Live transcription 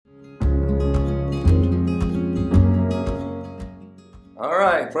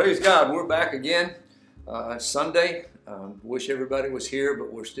Praise God. We're back again. It's Sunday. Wish everybody was here,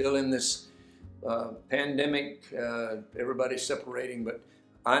 but we're still in this pandemic. Everybody's separating, but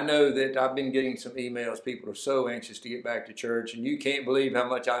I know that I've been getting some emails. People are so anxious to get back to church, and you can't believe how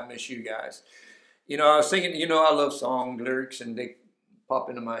much I miss you guys. You know, I was thinking, I love song lyrics, and they pop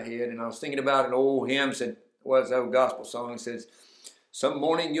into my head, and I was thinking about an old hymn, an old gospel song. It says, "Some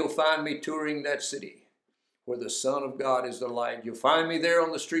morning you'll find me touring that city where the Son of God is the light. You'll find me there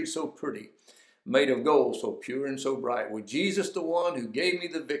on the street so pretty, made of gold, so pure and so bright. With Jesus, the one who gave me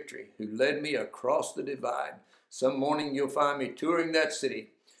the victory, who led me across the divide. Some morning you'll find me touring that city,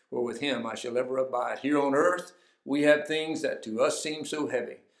 where with him I shall ever abide. Here on earth we have things that to us seem so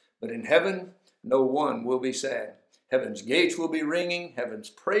heavy, but in heaven no one will be sad. Heaven's gates will be ringing, heaven's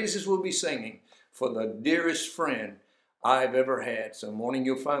praises will be singing, for the dearest friend I've ever had. Some morning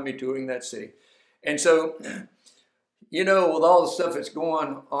you'll find me touring that city." And so, with all the stuff that's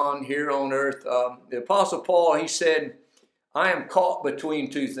going on here on earth, the Apostle Paul, he said, "I am caught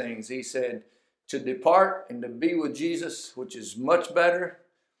between two things." He said, to depart and to be with Jesus, which is much better.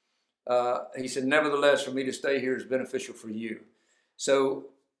 He said, "Nevertheless, for me to stay here is beneficial for you."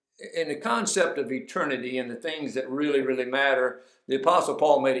 So in the concept of eternity and the things that really, really matter, the Apostle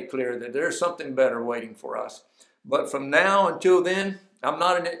Paul made it clear that there's something better waiting for us. But from now until then, I'm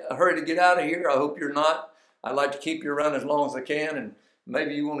not in a hurry to get out of here. I hope you're not. I'd like to keep you around as long as I can, and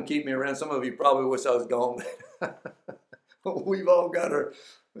maybe you want to keep me around. Some of you probably wish I was gone. We've all got our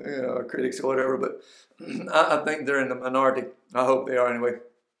critics or whatever, but I think they're in the minority. I hope they are anyway.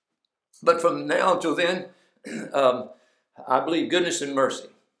 But from now until then, I believe goodness and mercy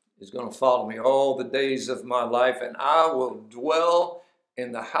is going to follow me all the days of my life, and I will dwell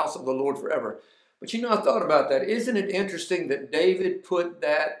in the house of the Lord forever. But I thought about that. Isn't it interesting that David put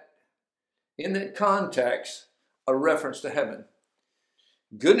that in that context, a reference to heaven?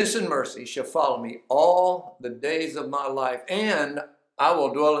 Goodness and mercy shall follow me all the days of my life, and I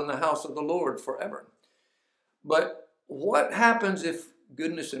will dwell in the house of the Lord forever. But what happens if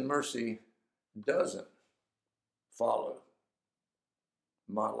goodness and mercy doesn't follow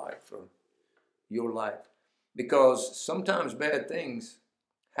my life or your life? Because sometimes bad things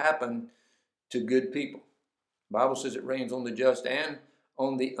happen to good people. The Bible says it rains on the just and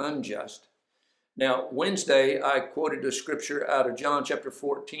on the unjust. Now, Wednesday, I quoted a scripture out of John chapter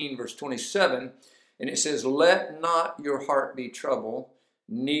 14, verse 27, and it says, "Let not your heart be troubled,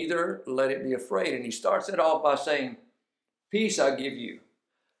 neither let it be afraid." And he starts it off by saying, "Peace I give you,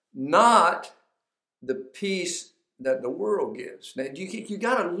 not the peace that the world gives." Now, you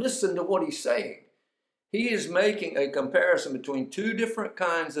got to listen to what he's saying. He is making a comparison between two different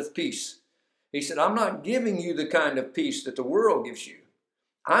kinds of peace. He said, "I'm not giving you the kind of peace that the world gives you.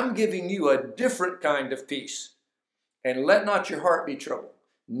 I'm giving you a different kind of peace. And let not your heart be troubled,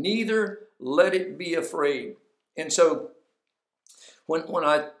 neither let it be afraid." And so when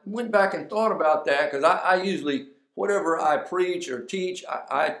I went back and thought about that, because I usually, whatever I preach or teach,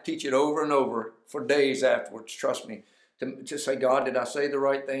 I teach it over and over for days afterwards, trust me, to say, "God, did I say the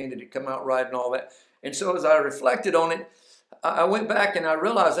right thing? Did it come out right?" and all that. And so as I reflected on it, I went back and I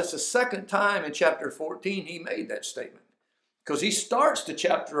realized that's the second time in chapter 14 he made that statement. Because he starts the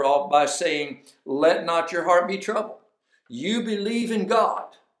chapter off by saying, "Let not your heart be troubled. You believe in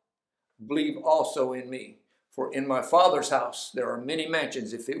God, believe also in me. For in my Father's house there are many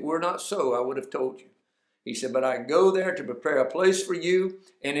mansions. If it were not so, I would have told you." He said, "But I go there to prepare a place for you.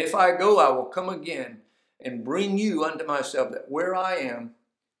 And if I go, I will come again and bring you unto myself, that where I am,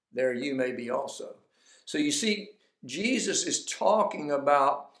 there you may be also." So you see, Jesus is talking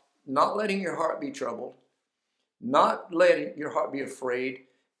about not letting your heart be troubled, not letting your heart be afraid,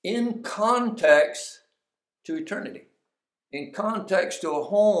 in context to eternity, in context to a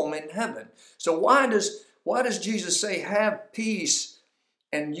home in heaven. So why does Jesus say have peace,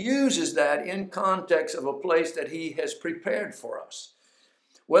 and uses that in context of a place that he has prepared for us?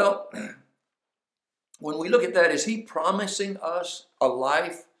 Well, when we look at that, is he promising us a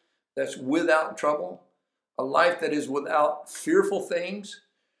life that's without trouble? A life that is without fearful things?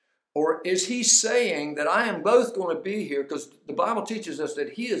 Or is he saying that I am both going to be here, because the Bible teaches us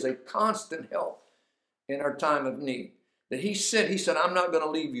that he is a constant help in our time of need. That he said, "I'm not going to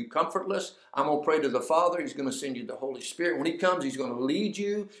leave you comfortless. I'm going to pray to the Father. He's going to send you the Holy Spirit. When he comes, he's going to lead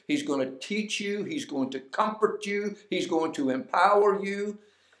you. He's going to teach you. He's going to comfort you. He's going to empower you."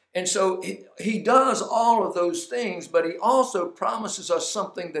 And so he does all of those things, but he also promises us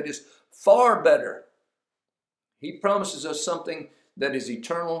something that is far better. He promises us something that is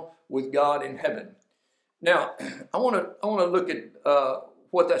eternal with God in heaven. Now, I want to look at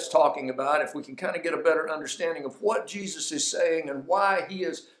what that's talking about, if we can kind of get a better understanding of what Jesus is saying and why he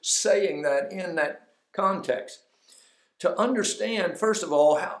is saying that in that context. To understand, first of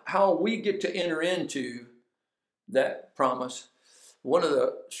all, how we get to enter into that promise, one of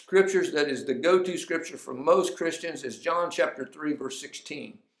the scriptures that is the go-to scripture for most Christians is John chapter 3, verse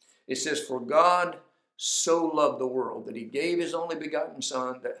 16. It says, "For God so loved the world that he gave his only begotten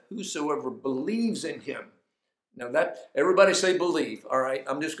Son, that whosoever believes in him." Now that, everybody say believe, all right?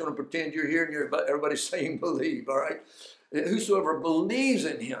 I'm just going to pretend you're here and everybody's saying believe, all right? "Whosoever believes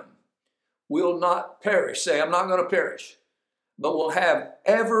in him will not perish." Say, "I'm not going to perish, but will have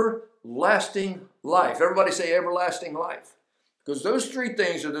everlasting life." Everybody say everlasting life. Because those three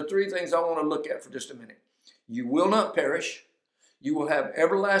things are the three things I want to look at for just a minute. You will not perish. You will have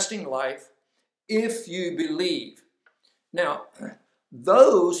everlasting life if you believe. Now,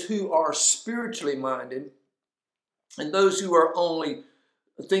 those who are spiritually minded and those who are only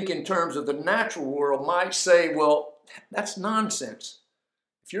think in terms of the natural world might say, well, that's nonsense.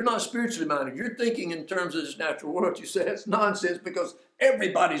 If you're not spiritually minded, you're thinking in terms of this natural world, you say that's nonsense because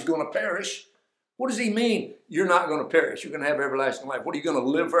everybody's going to perish. What does he mean? You're not going to perish. You're going to have everlasting life. What, are you going to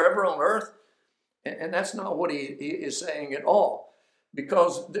live forever on earth? And that's not what he is saying at all.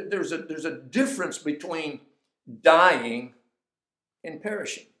 Because there's a difference between dying and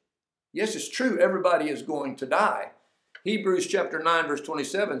perishing. Yes, it's true. Everybody is going to die. Hebrews chapter 9, verse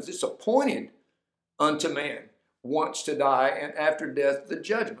 27, it's appointed unto man once to die, and after death, the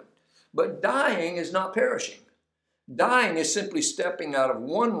judgment. But dying is not perishing. Dying is simply stepping out of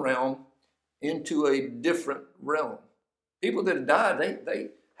one realm into a different realm. People that have died, they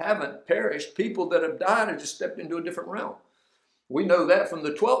haven't perished. People that have died have just stepped into a different realm. We know that from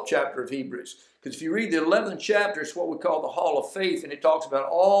the 12th chapter of Hebrews. Because if you read the 11th chapter, it's what we call the Hall of Faith, and it talks about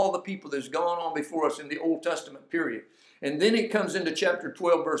all the people that's gone on before us in the Old Testament period. And then it comes into chapter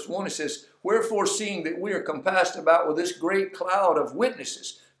 12, verse 1. It says, "Wherefore, seeing that we are compassed about with this great cloud of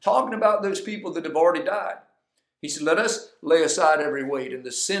witnesses," talking about those people that have already died. He said, "Let us lay aside every weight and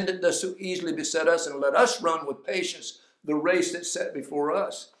the sin that does so easily beset us, and let us run with patience the race that's set before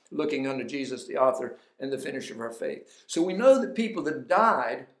us, looking unto Jesus, the author and the finisher of our faith." So we know that people that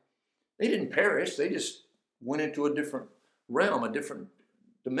died, they didn't perish. They just went into a different realm, a different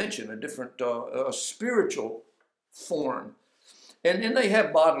dimension, a different spiritual form. And they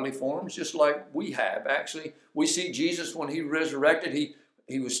have bodily forms just like we have. Actually, we see Jesus when he resurrected,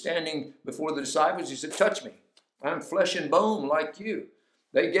 he was standing before the disciples. He said, "Touch me. I'm flesh and bone like you."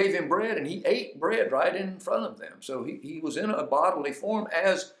 They gave him bread and he ate bread right in front of them. So he was in a bodily form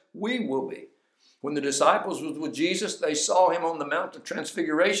as we will be. When the disciples was with Jesus, they saw him on the Mount of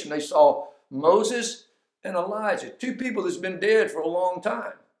Transfiguration. They saw Moses and Elijah, two people that's been dead for a long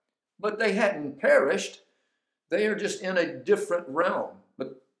time. But they hadn't perished. They are just in a different realm,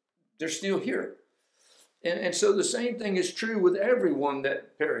 but they're still here. And so the same thing is true with everyone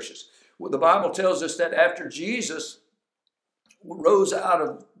that perishes. Well, the Bible tells us that after Jesus rose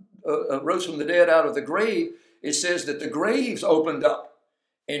from the dead out of the grave, it says that the graves opened up,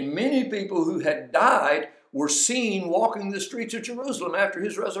 and many people who had died were seen walking the streets of Jerusalem after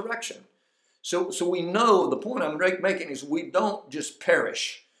his resurrection. So we know, the point I'm making is we don't just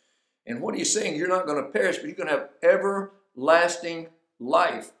perish. And what he's saying, you're not going to perish, but you're going to have everlasting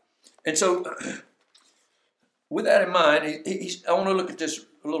life. And so with that in mind, I want to look at this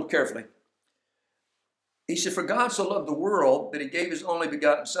a little carefully. He said, "For God so loved the world that he gave his only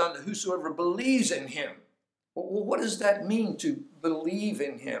begotten Son, that whosoever believes in him." Well, what does that mean to believe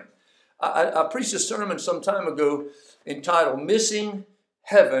in him? I preached a sermon some time ago entitled "Missing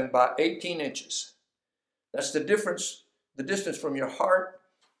Heaven by 18 Inches." That's the distance from your heart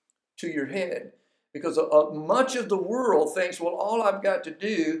to your head. Because much of the world thinks, well, all I've got to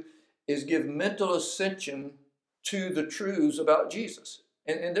do is give mental ascension to the truths about Jesus.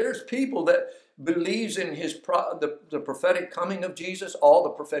 And there's people that believes in the prophetic coming of Jesus, all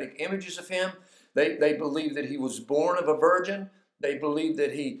the prophetic images of him. They believe that he was born of a virgin. They believe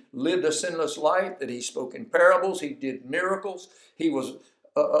that he lived a sinless life, that he spoke in parables, he did miracles. He was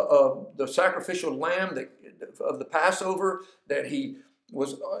the sacrificial lamb of the Passover, that he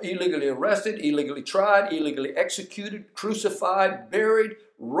was illegally arrested, illegally tried, illegally executed, crucified, buried,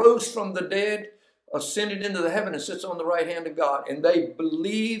 rose from the dead, ascended into the heaven and sits on the right hand of God. And they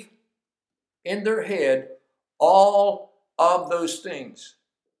believe in their head all of those things,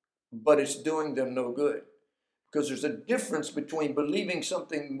 but it's doing them no good. Because there's a difference between believing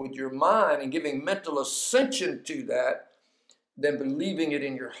something with your mind and giving mental ascension to that than believing it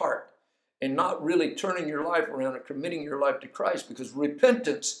in your heart and not really turning your life around and committing your life to Christ, because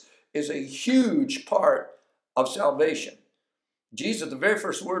repentance is a huge part of salvation. Jesus, the very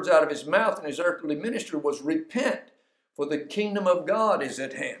first words out of his mouth in his earthly ministry was, repent, for the kingdom of God is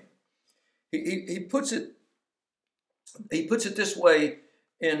at hand. He puts it this way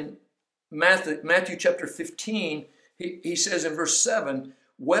in Matthew chapter 15. He says in verse 7,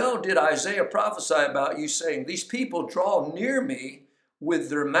 well did Isaiah prophesy about you, saying, these people draw near me with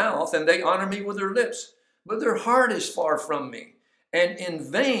their mouth, and they honor me with their lips, but their heart is far from me, and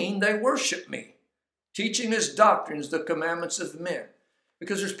in vain they worship me, teaching as doctrines the commandments of men.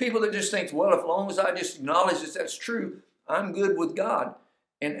 Because there's people that just think, well, as long as I just acknowledge that that's true, I'm good with God.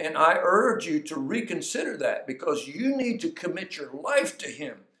 And I urge you to reconsider that, because you need to commit your life to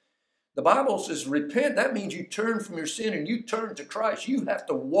him. The Bible says repent. That means you turn from your sin and you turn to Christ. You have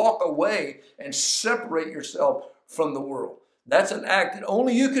to walk away and separate yourself from the world. That's an act that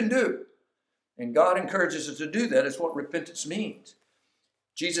only you can do. And God encourages us to do that. It's what repentance means.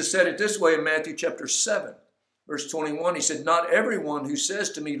 Jesus said it this way in Matthew chapter 7, verse 21. He said, not everyone who says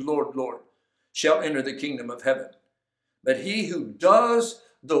to me, Lord, Lord, shall enter the kingdom of heaven, but he who does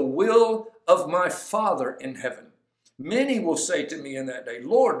the will of my Father in heaven. Many will say to me in that day,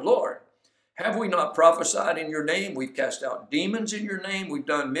 Lord, Lord, have we not prophesied in your name? We've cast out demons in your name. We've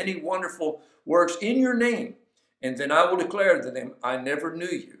done many wonderful works in your name. And then I will declare to them, I never knew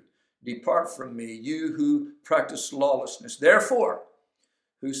you. Depart from me, you who practice lawlessness. Therefore,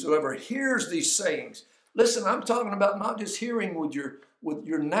 whosoever hears these sayings, listen, I'm talking about not just hearing with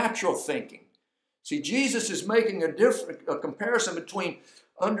your natural thinking. See, Jesus is making a comparison between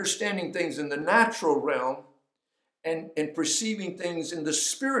understanding things in the natural realm and perceiving things in the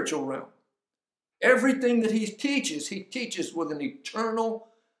spiritual realm. Everything that he teaches with an eternal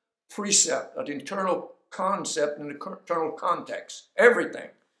precept, an eternal concept, and an eternal context. Everything.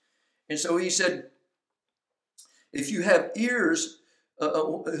 And so he said, if you have ears,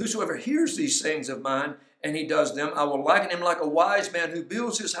 whosoever hears these sayings of mine, and he does them, I will liken him like a wise man who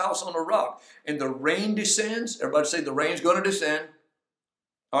builds his house on a rock. And the rain descends. Everybody say the rain's going to descend.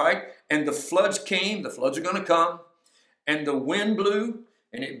 All right. And the floods came. The floods are going to come. And the wind blew,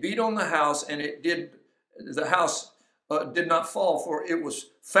 and it beat on the house, and the house did not fall, for it was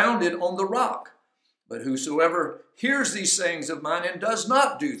founded on the rock. But whosoever hears these sayings of mine and does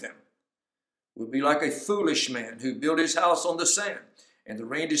not do them will be like a foolish man who built his house on the sand. And the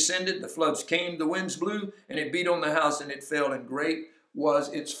rain descended, the floods came, the winds blew, and it beat on the house, and it fell, and great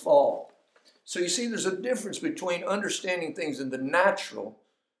was its fall. So you see, there's a difference between understanding things in the natural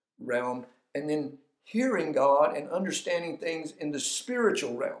realm and then hearing God and understanding things in the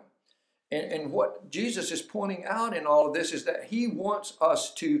spiritual realm. And what Jesus is pointing out in all of this is that he wants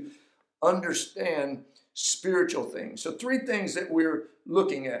us to understand spiritual things. So 3 things that we're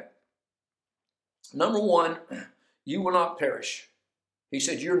looking at. Number 1, you will not perish. He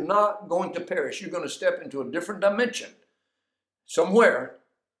said, you're not going to perish. You're going to step into a different dimension somewhere.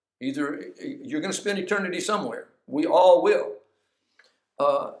 Either you're going to spend eternity somewhere. We all will.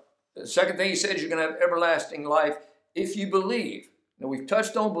 The second thing he said is you're going to have everlasting life if you believe. Now, we've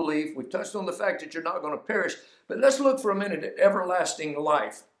touched on belief. We've touched on the fact that you're not going to perish. But let's look for a minute at everlasting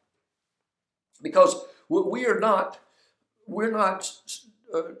life. Because we're not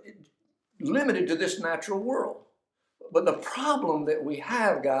limited to this natural world. But the problem that we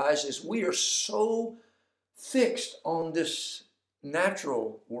have, guys, is we are so fixed on this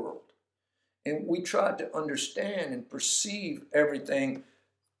natural world. And we try to understand and perceive everything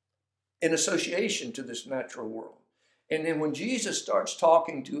in association to this natural world. And then when Jesus starts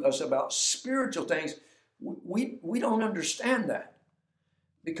talking to us about spiritual things, we don't understand that.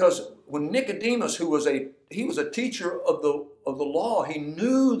 Because when Nicodemus, he was a teacher of the law, he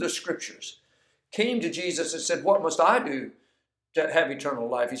knew the scriptures, came to Jesus and said, what must I do to have eternal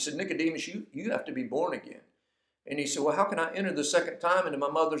life? He said, Nicodemus, you have to be born again. And he said, well, how can I enter the second time into my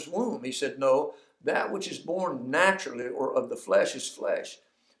mother's womb? He said, no, that which is born naturally or of the flesh is flesh,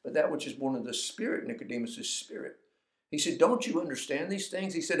 but that which is born of the spirit, Nicodemus, is spirit. He said, don't you understand these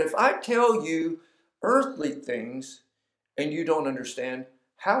things? He said, if I tell you earthly things and you don't understand,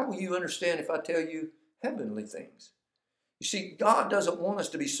 how will you understand if I tell you heavenly things? You see, God doesn't want us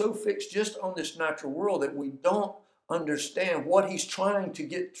to be so fixed just on this natural world that we don't understand what he's trying to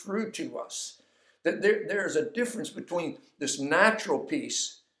get through to us. That there's a difference between this natural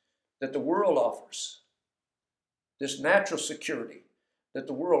peace that the world offers, this natural security that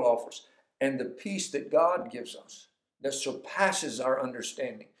the world offers, and the peace that God gives us that surpasses our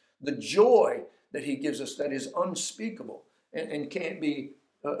understanding. The joy that he gives us that is unspeakable and can't be,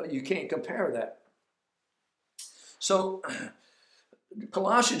 you can't compare that. So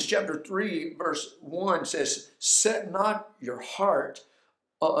Colossians chapter 3 verse 1 says, set your heart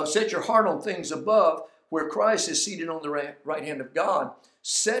on things above, where Christ is seated on the right hand of God.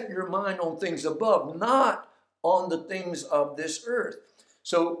 Set your mind on things above, not on the things of this earth.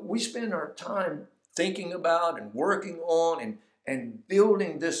 So we spend our time thinking about and working on and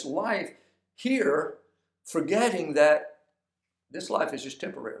building this life here, forgetting that this life is just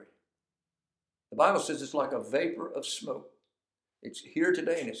temporary. The Bible says it's like a vapor of smoke. It's here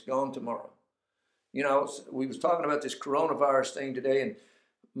today and it's gone tomorrow. You know, we was talking about this coronavirus thing today, and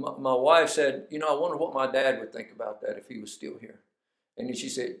my wife said, you know, I wonder what my dad would think about that if he was still here. And then she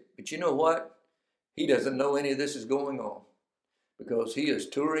said, but you know what? He doesn't know any of this is going on, because he is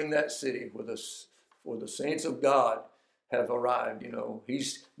touring that city where the saints of God have arrived. You know,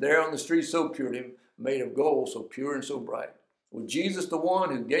 he's there on the street so pure, made of gold, so pure and so bright. With Jesus, the one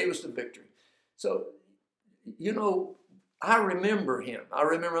who gave us the victory. So, you know, I remember him. I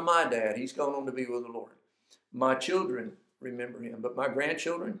remember my dad. He's gone on to be with the Lord. My children remember him, but my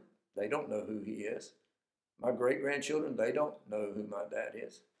grandchildren, they don't know who he is. My great-grandchildren, they don't know who my dad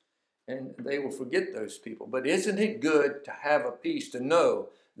is. And they will forget those people. But isn't it good to have a peace, to know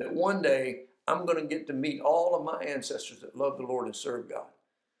that one day I'm going to get to meet all of my ancestors that love the Lord and serve God.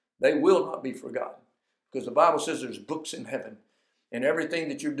 They will not be forgotten, because the Bible says there's books in heaven, and everything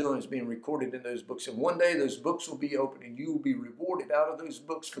that you're doing is being recorded in those books. And one day those books will be opened, and you will be rewarded out of those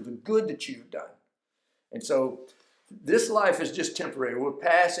books for the good that you've done. And so this life is just temporary. We're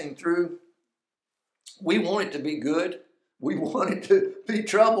passing through. We want it to be good. We want it to be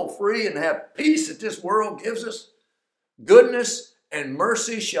trouble-free and have peace that this world gives us. Goodness and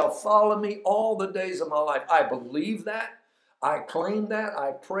mercy shall follow me all the days of my life. I believe that. I claim that.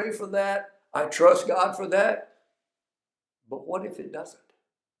 I pray for that. I trust God for that. But what if it doesn't?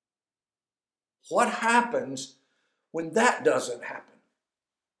 What happens when that doesn't happen?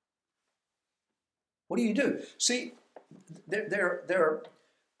 What do you do? See, there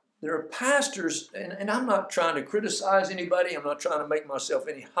are pastors, and I'm not trying to criticize anybody. I'm not trying to make myself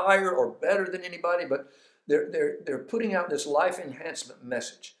any higher or better than anybody, but they're putting out this life enhancement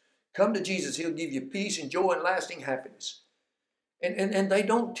message. Come to Jesus. He'll give you peace and joy and lasting happiness. And they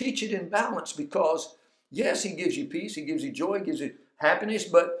don't teach it in balance, because, yes, he gives you peace, he gives you joy, he gives you happiness,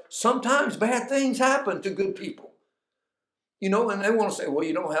 but sometimes bad things happen to good people. You know, and they want to say, well,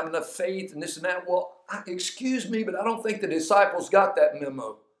 you don't have enough faith and this and that. Well, excuse me, but I don't think the disciples got that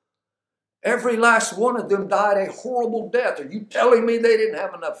memo. Every last one of them died a horrible death. Are you telling me they didn't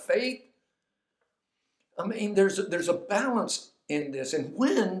have enough faith? I mean, there's a balance in this. And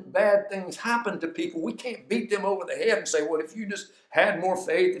when bad things happen to people, we can't beat them over the head and say, well, if you just had more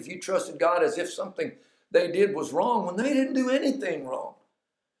faith, if you trusted God, as if something they did was wrong, when they didn't do anything wrong.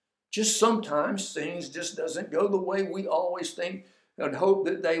 Just sometimes things just doesn't go the way we always think and hope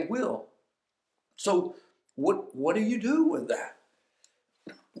that they will. So what do you do with that?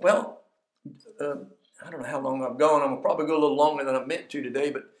 Well, I don't know how long I've gone. I'm going to probably go a little longer than I meant to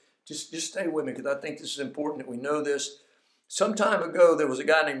today, but just stay with me, because I think this is important that we know this. Some time ago, there was a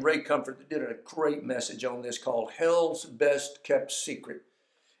guy named Ray Comfort that did a great message on this called Hell's Best Kept Secret.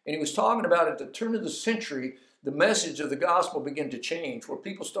 And he was talking about at the turn of the century, the message of the gospel began to change, where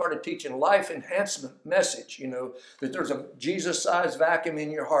people started teaching life enhancement message, you know, that there's a Jesus-sized vacuum in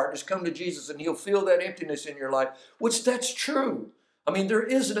your heart. Just come to Jesus and he'll fill that emptiness in your life, which that's true. I mean, there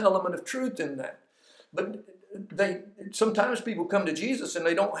is an element of truth in that. But sometimes people come to Jesus and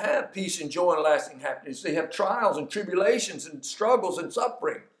they don't have peace and joy and lasting happiness. They have trials and tribulations and struggles and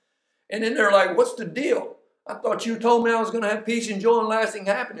suffering. And then they're like, what's the deal? I thought you told me I was going to have peace and joy and lasting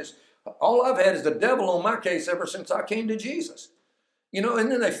happiness. All I've had is the devil on my case ever since I came to Jesus. You know,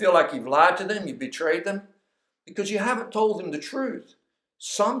 and then they feel like you've lied to them, you betrayed them, because you haven't told them the truth.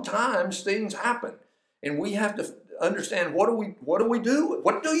 Sometimes things happen, and we have to understand, what do we do?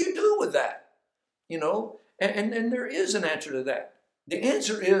 What do you do with that? You know, and there is an answer to that. The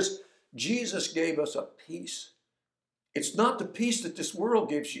answer is Jesus gave us a peace. It's not the peace that this world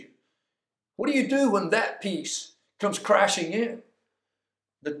gives you. What do you do when that peace comes crashing in?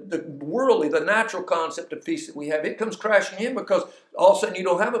 The worldly, the natural concept of peace that we have, it comes crashing in because all of a sudden you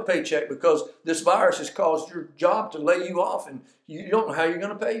don't have a paycheck, because this virus has caused your job to lay you off and you don't know how you're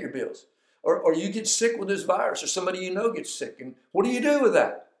going to pay your bills. Or you get sick with this virus, or somebody you know gets sick. And what do you do with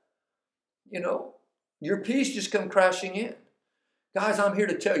that? You know, your peace just comes crashing in. Guys, I'm here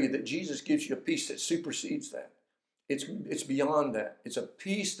to tell you that Jesus gives you a peace that supersedes that. It's beyond that. It's a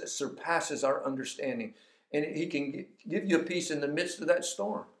peace that surpasses our understanding. And he can give you a peace in the midst of that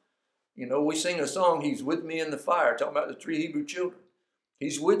storm. You know, we sing a song, He's with me in the fire, talking about the 3 Hebrew children.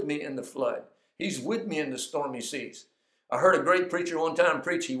 He's with me in the flood. He's with me in the stormy seas. I heard a great preacher one time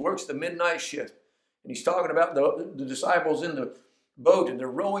preach. He works the midnight shift. And he's talking about the disciples in boat and they're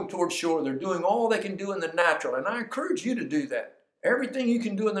rowing towards shore. They're doing all they can do in the natural. And I encourage you to do that. Everything you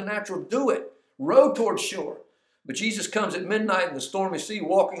can do in the natural, do it. Row towards shore. But Jesus comes at midnight in the stormy sea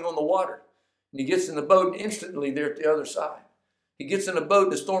walking on the water. And he gets in the boat and instantly they're at the other side. He gets in the boat in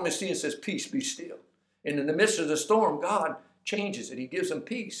the stormy sea and says, peace, be still. And in the midst of the storm, God changes it. He gives them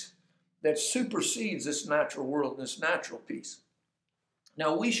peace that supersedes this natural world, this natural peace.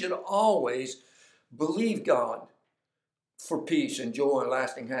 Now, we should always believe God for peace and joy and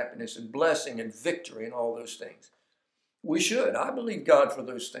lasting happiness and blessing and victory and all those things. We should. I believe God for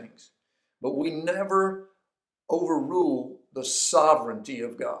those things. But we never overrule the sovereignty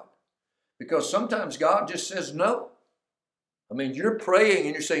of God. Because sometimes God just says no. I mean, you're praying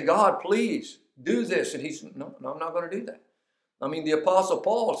and you're saying, God, please do this. And he's, no, I'm not going to do that. I mean, the Apostle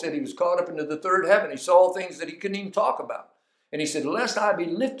Paul said he was caught up into the third heaven. He saw things that he couldn't even talk about. And he said, lest I be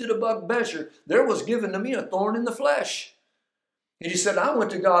lifted above measure, there was given to me a thorn in the flesh. And he said, I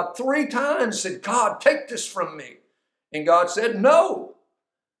went to God 3 times, said, God, take this from me. And God said, no.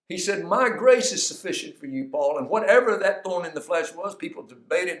 He said, my grace is sufficient for you, Paul. And whatever that thorn in the flesh was, people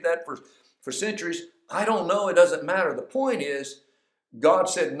debated that for centuries. I don't know. It doesn't matter. The point is, God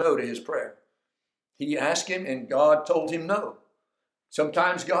said no to his prayer. He asked him and God told him no.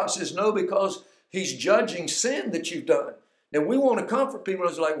 Sometimes God says no because he's judging sin that you've done. Now, we want to comfort people.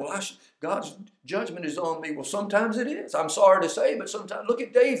 It's like, well, God's judgment is on me. Well, sometimes it is. I'm sorry to say, but sometimes, look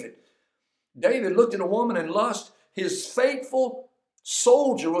at David. David looked at a woman in lust. His faithful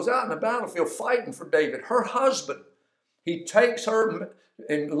soldier was out in the battlefield fighting for David, her husband. He takes her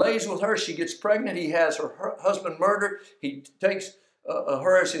and lays with her. She gets pregnant. He has her husband murdered. He takes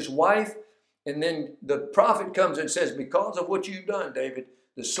her as his wife. And then the prophet comes and says, because of what you've done, David,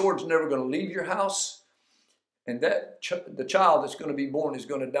 the sword's never going to leave your house. And the child that's going to be born is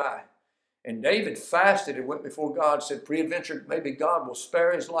going to die. And David fasted and went before God, said, peradventure, maybe God will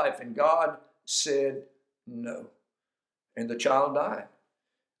spare his life. And God said no. And the child died.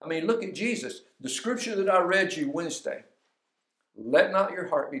 I mean, look at Jesus. The scripture that I read you Wednesday, let not your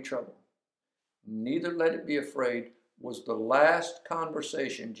heart be troubled, neither let it be afraid, was the last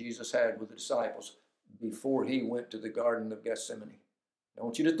conversation Jesus had with the disciples before he went to the Garden of Gethsemane. I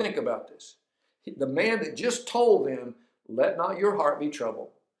want you to think about this. The man that just told them, let not your heart be troubled,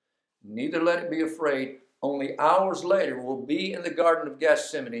 neither let it be afraid, only hours later will be in the Garden of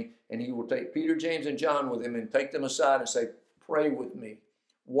Gethsemane, and he will take Peter, James, and John with him and take them aside and say, pray with me.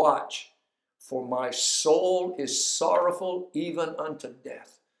 Watch, for my soul is sorrowful even unto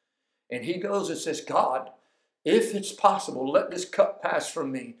death. And he goes and says, God, if it's possible, let this cup pass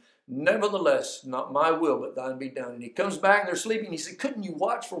from me. Nevertheless, not my will, but thine be done. And he comes back and they're sleeping. He said, couldn't you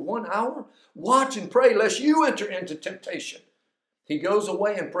watch for 1 hour? Watch and pray lest you enter into temptation. He goes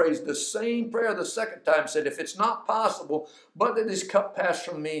away and prays the same prayer the second time, said, if it's not possible, but that this cup pass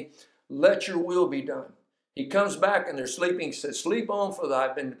from me, let your will be done. He comes back and they're sleeping. He says, sleep on, for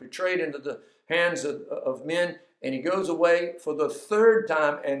I've been betrayed into the hands of men. And he goes away for the 3rd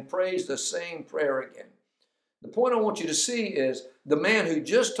time and prays the same prayer again. The point I want you to see is the man who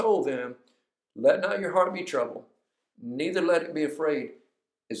just told them, let not your heart be troubled, neither let it be afraid,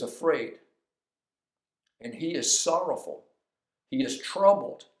 is afraid. And he is sorrowful. He is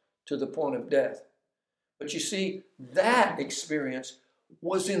troubled to the point of death. But you see, that experience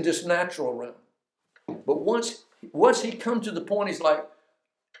was in this natural realm. But once he come to the point, he's like,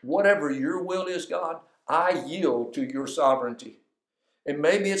 whatever your will is, God, I yield to your sovereignty. And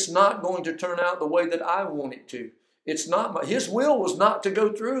maybe it's not going to turn out the way that I want it to. It's not his will was not to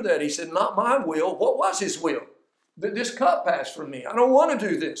go through that. He said, not my will. What was his will? That this cup pass from me. I don't want to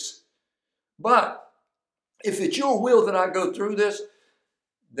do this. But if it's your will that I go through this,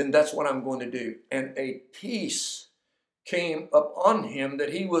 then that's what I'm going to do. And a peace came upon him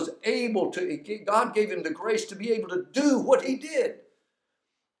that he was able to, God gave him the grace to be able to do what he did.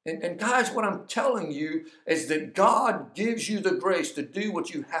 And guys, what I'm telling you is that God gives you the grace to do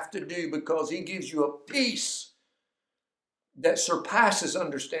what you have to do because he gives you a peace that surpasses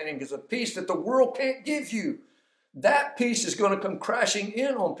understanding. It's a peace that the world can't give you. That peace is going to come crashing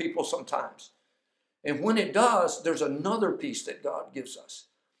in on people sometimes. And when it does, there's another peace that God gives us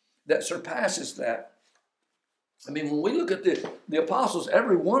that surpasses that. I mean, when we look at the apostles,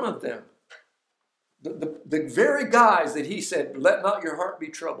 every one of them, the very guys that he said, let not your heart be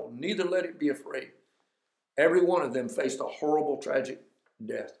troubled, neither let it be afraid. Every one of them faced a horrible, tragic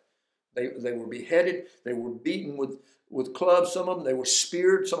death. They were beheaded. They were beaten with clubs. Some of them, they were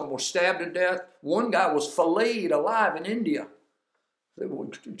speared. Some of them were stabbed to death. One guy was filleted alive in India.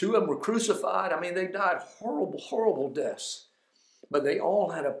 2 of them were crucified. I mean, they died horrible, horrible deaths. But they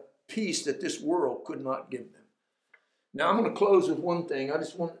all had a peace that this world could not give them. Now I'm going to close with one thing. I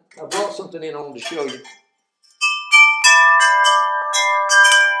brought something in on to show you.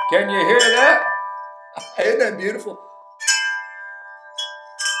 Can you hear that? Isn't that beautiful?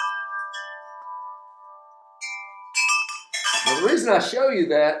 Now, the reason I show you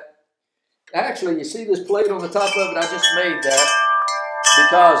that, actually, you see this plate on the top of it? I just made that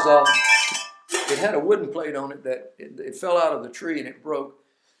because it had a wooden plate on it that it fell out of the tree and it broke.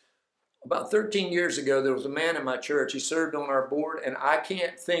 About 13 years ago, there was a man in my church. He served on our board, and I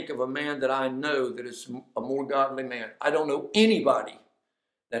can't think of a man that I know that is a more godly man. I don't know anybody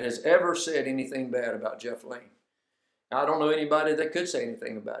that has ever said anything bad about Jeff Lane. I don't know anybody that could say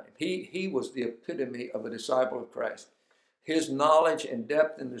anything about him. He was the epitome of a disciple of Christ. His knowledge and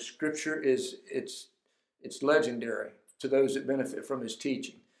depth in the Scripture it's legendary to those that benefit from his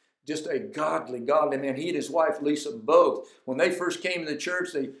teaching. Just a godly man. He and his wife, Lisa, both. When they first came to the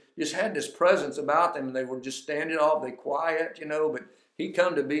church, they just had this presence about them, and they were just standing off, they quiet, but he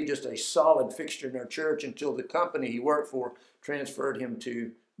come to be just a solid fixture in our church until the company he worked for transferred him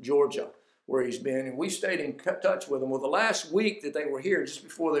to Georgia, where he's been. And we stayed in touch with him. Well, the last week that they were here, just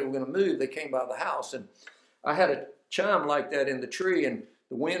before they were going to move, they came by the house, and I had a chime like that in the tree, and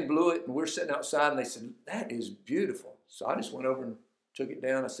the wind blew it, and we're sitting outside, and they said, "That is beautiful." So I just went over and took it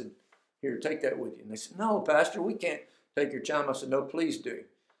down. I said, "Here, take that with you." And they said, "No, Pastor, we can't take your chime." I said, "No, please do."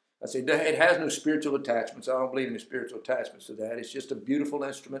 I said, "It has no spiritual attachments. I don't believe in the spiritual attachments to that. It's just a beautiful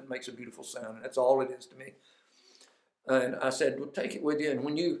instrument, makes a beautiful sound, and that's all it is to me." And I said, "Well, take it with you, and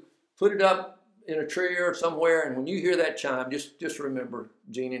when you put it up in a tree or somewhere, and when you hear that chime, just remember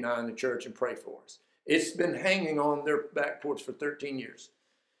Jeannie and I in the church and pray for us." It's been hanging on their back porch for 13 years.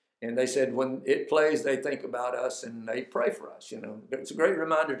 And they said when it plays, they think about us and they pray for us. It's a great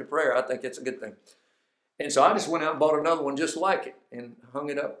reminder to prayer. I think it's a good thing. And so I just went out and bought another one just like it and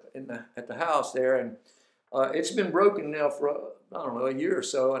hung it up at the house there. And it's been broken now for, a year or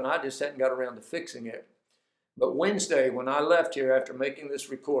so, and I just hadn't got around to fixing it. But Wednesday, when I left here after making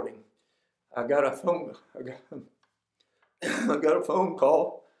this recording, I got a phone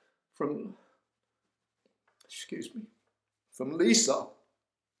call from Lisa,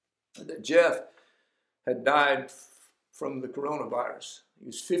 that Jeff had died from the coronavirus. He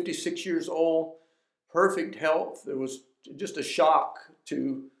was 56 years old, perfect health. There was just a shock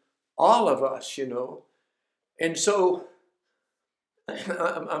to all of us, And so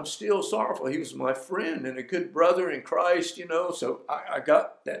I'm still sorrowful. He was my friend and a good brother in Christ, So I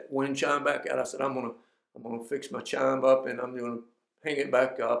got that wind chime back out. I said, I'm gonna fix my chime up, and I'm gonna hang it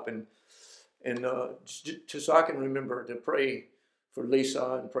back up, and just so I can remember to pray for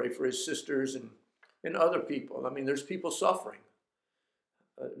Lisa and pray for his sisters and other people. I mean, there's people suffering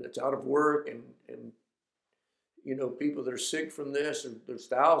that's out of work, and people that are sick from this. There's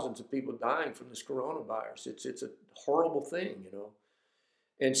thousands of people dying from this coronavirus. It's a horrible thing,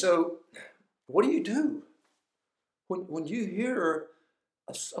 And so, what do? When you hear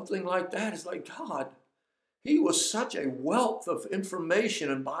something like that? It's like, God, he was such a wealth of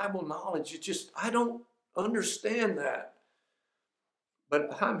information and Bible knowledge. I don't understand that.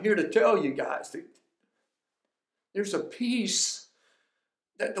 But I'm here to tell you guys that there's a peace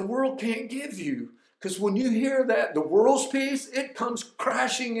that the world can't give you. Because when you hear that, the world's peace, it comes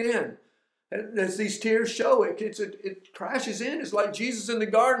crashing in. And as these tears show, it crashes in. It's like Jesus in the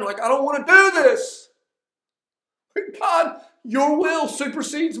garden, like, I don't want to do this. God, your will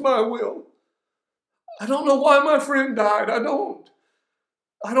supersedes my will. I don't know why my friend died. I don't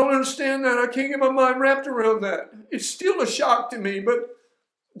understand that. I can't get my mind wrapped around that. It's still a shock to me, but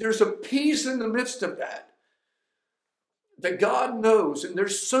there's a peace in the midst of that God knows, and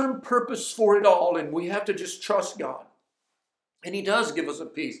there's some purpose for it all, and we have to just trust God. And he does give us a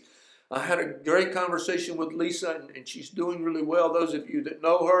peace. I had a great conversation with Lisa, and she's doing really well. Those of you that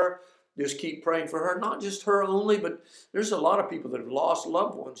know her, just keep praying for her. Not just her only, but there's a lot of people that have lost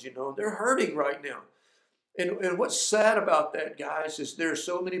loved ones, They're hurting right now. And what's sad about that, guys, is there's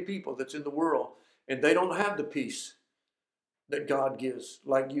so many people that's in the world, and they don't have the peace that God gives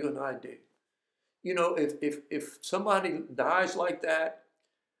like you and I do. If somebody dies like that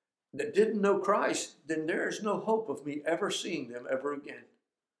didn't know Christ, then there's no hope of me ever seeing them ever again.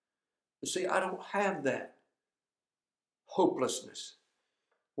 You see, I don't have that hopelessness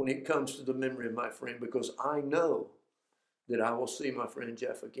when it comes to the memory of my friend, because I know that I will see my friend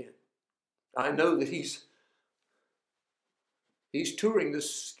Jeff again. I know that he's touring the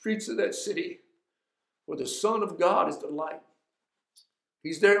streets of that city where the Son of God is the light.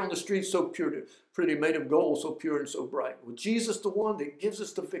 He's there on the streets so pure, pretty, made of gold, so pure and so bright. With Jesus, the one that gives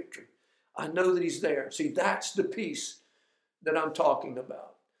us the victory, I know that he's there. See, that's the peace that I'm talking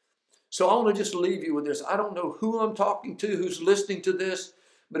about. So I want to just leave you with this. I don't know who I'm talking to, who's listening to this,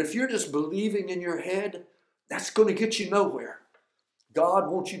 but if you're just believing in your head, that's going to get you nowhere.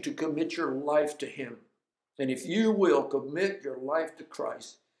 God wants you to commit your life to Him. And if you will commit your life to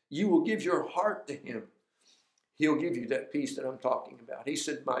Christ, you will give your heart to Him, He'll give you that peace that I'm talking about. He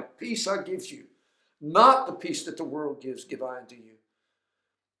said, my peace I give you, not the peace that the world gives, give I unto you.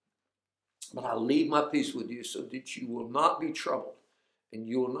 But I leave my peace with you so that you will not be troubled and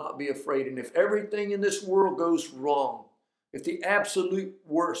you will not be afraid. And if everything in this world goes wrong, if the absolute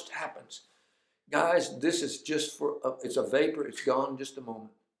worst happens, guys, this is just it's a vapor. It's gone in just a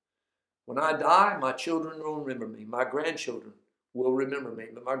moment. When I die, my children will remember me. My grandchildren will remember me.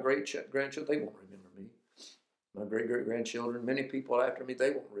 But my great-grandchildren, they won't remember me. My great-great-grandchildren, many people after me,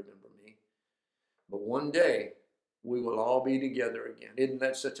 they won't remember me. But one day, we will all be together again. Isn't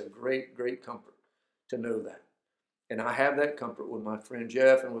that such a great, great comfort to know that? And I have that comfort with my friend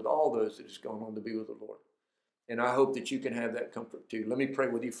Jeff and with all those that has gone on to be with the Lord. And I hope that you can have that comfort too. Let me pray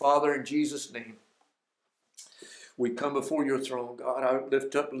with you. Father, in Jesus' name, we come before your throne, God. I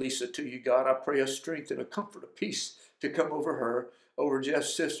lift up Lisa to you, God. I pray a strength and a comfort, a peace to come over her, over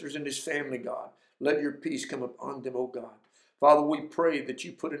Jeff's sisters and his family, God. Let your peace come upon them, oh God. Father, we pray that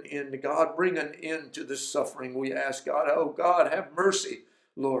you put an end to God. Bring an end to this suffering, we ask, God. Oh, God, have mercy,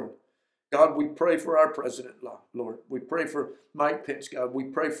 Lord. God, we pray for our president, Lord. We pray for Mike Pence, God. We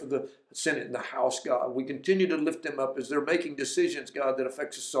pray for the Senate and the House, God. We continue to lift them up as they're making decisions, God, that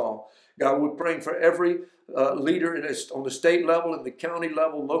affects us all. God, we're praying for every leader on the state level, and the county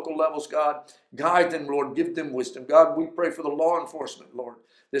level, local levels, God. Guide them, Lord. Give them wisdom. God, we pray for the law enforcement, Lord,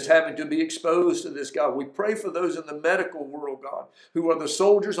 that's having to be exposed to this, God. We pray for those in the medical world, God, who are the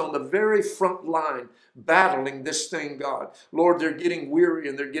soldiers on the very front line battling this thing, God. Lord, they're getting weary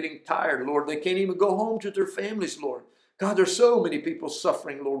and they're getting tired, Lord. They can't even go home to their families, Lord. God, there's so many people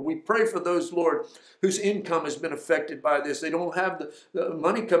suffering, Lord. We pray for those, Lord, whose income has been affected by this. They don't have the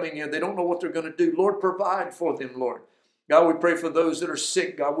money coming in. They don't know what they're going to do. Lord, provide for them, Lord. God, we pray for those that are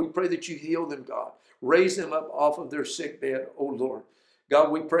sick, God. We pray that you heal them, God. Raise them up off of their sick bed, oh Lord. God,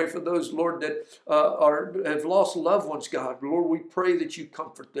 we pray for those, Lord, that have lost loved ones, God. Lord, we pray that you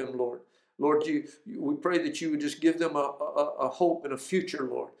comfort them, Lord. Lord, we pray that you would just give them a hope and a future,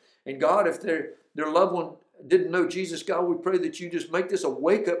 Lord. And God, if their loved one didn't know Jesus, God, we pray that you just make this a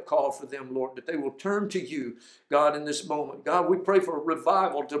wake-up call for them, Lord, that they will turn to you, God, in this moment. God, we pray for a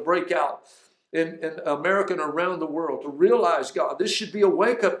revival to break out in America and around the world, to realize, God, this should be a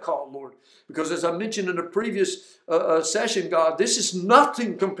wake-up call, Lord. Because as I mentioned in the previous session, God, this is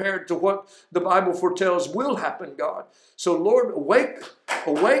nothing compared to what the Bible foretells will happen, God. So, Lord,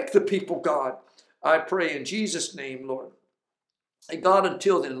 awake the people, God. I pray in Jesus' name, Lord. And God,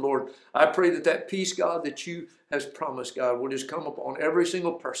 until then, Lord, I pray that peace, God, that you has promised, God, will just come upon every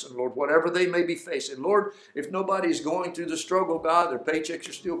single person, Lord, whatever they may be facing. Lord, if nobody's going through the struggle, God, their paychecks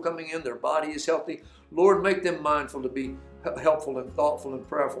are still coming in, their body is healthy, Lord, make them mindful to be helpful and thoughtful and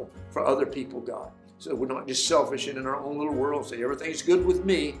prayerful for other people, God. So we're not just selfish and in our own little world, say everything's good with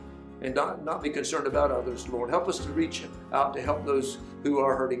me and not be concerned about others, Lord. Help us to reach out to help those who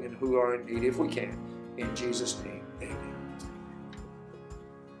are hurting and who are in need, if we can. In Jesus' name, amen.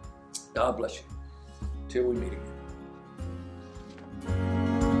 God bless you. Till we meet again.